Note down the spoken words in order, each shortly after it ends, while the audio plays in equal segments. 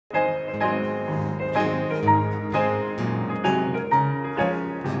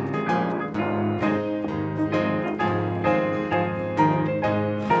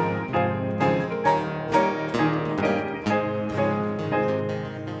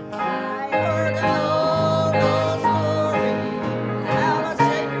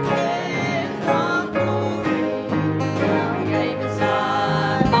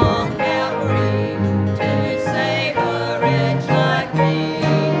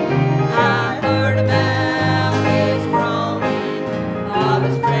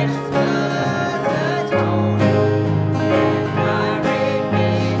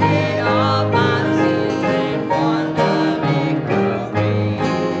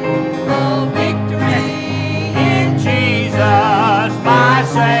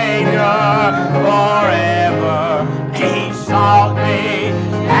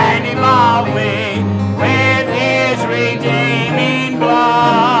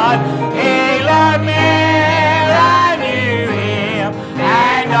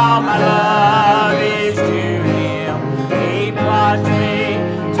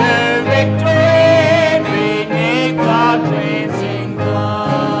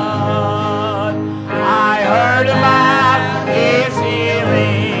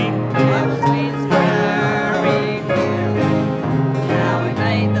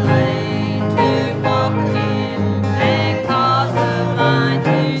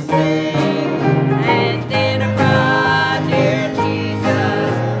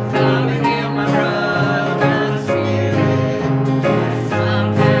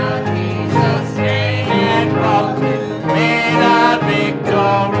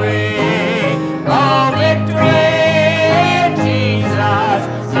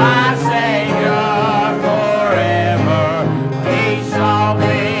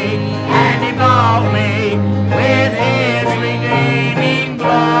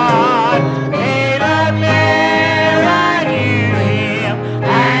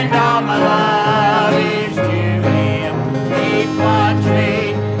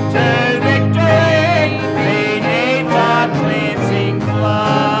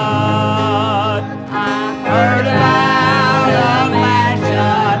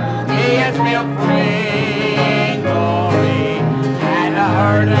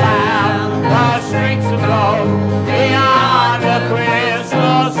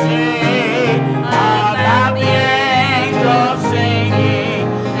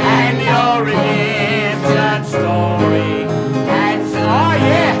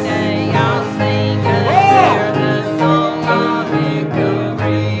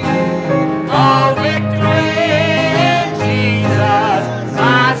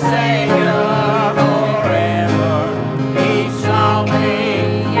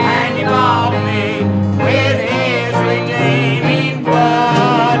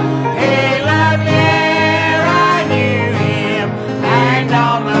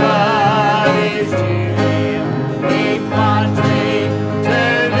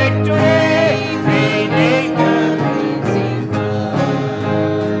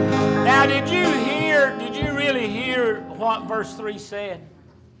verse 3 said?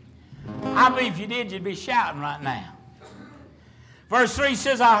 I believe if you did, you'd be shouting right now. Verse 3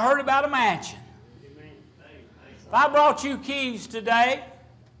 says, I heard about a mansion. If I brought you keys today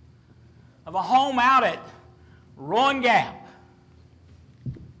of a home out at Rowan Gap,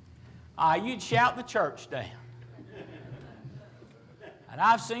 you'd shout the church down. And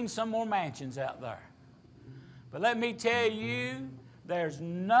I've seen some more mansions out there. But let me tell you, there's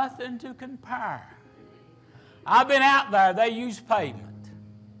nothing to compare. I've been out there, they use pavement.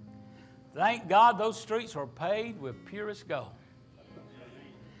 Thank God those streets are paved with purest gold.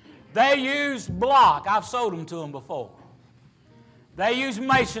 They use block. I've sold them to them before. They use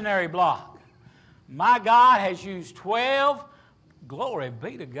masonry block. My God has used 12, glory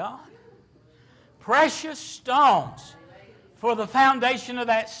be to God, precious stones for the foundation of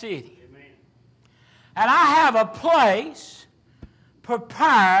that city. And I have a place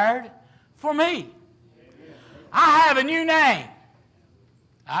prepared for me. I have a new name.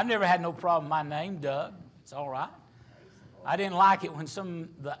 I've never had no problem with my name, Doug. It's all right. I didn't like it when some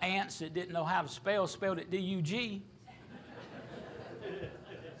of the ants that didn't know how to spell spelled it D-U-G.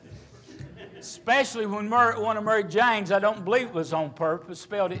 Especially when one of Mary Jane's, I don't believe it was on purpose,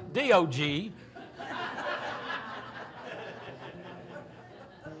 spelled it D-O-G.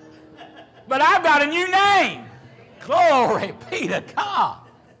 But I've got a new name. Glory be to God.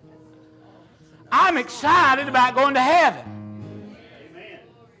 I'm excited about going to heaven.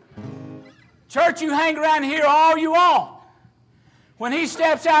 Church, you hang around here all you want. When he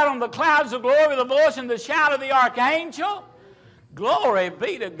steps out on the clouds of glory with the voice and the shout of the archangel, Glory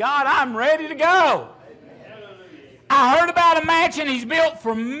be to God. I'm ready to go. I heard about a mansion He's built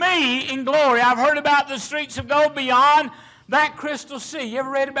for me in glory. I've heard about the streets of gold beyond that crystal sea. You ever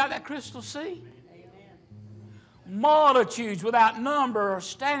read about that crystal sea? Multitudes without number are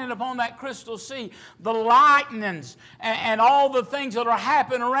standing upon that crystal sea. The lightnings and all the things that are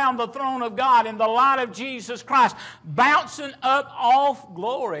happening around the throne of God in the light of Jesus Christ, bouncing up off,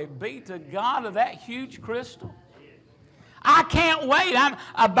 glory be to God, of that huge crystal. I can't wait. I'm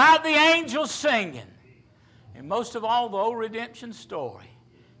about the angels singing. And most of all, the old redemption story.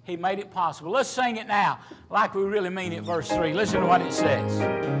 He made it possible. Let's sing it now like we really mean it. Verse 3. Listen to what it says.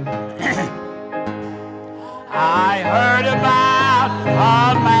 I heard about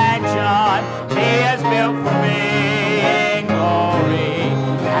a mansion He has built for me in glory,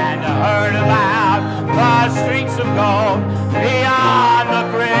 and I heard about the streets of gold beyond the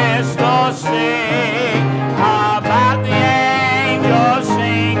crystal sea, about the angels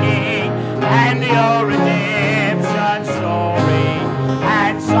singing and the old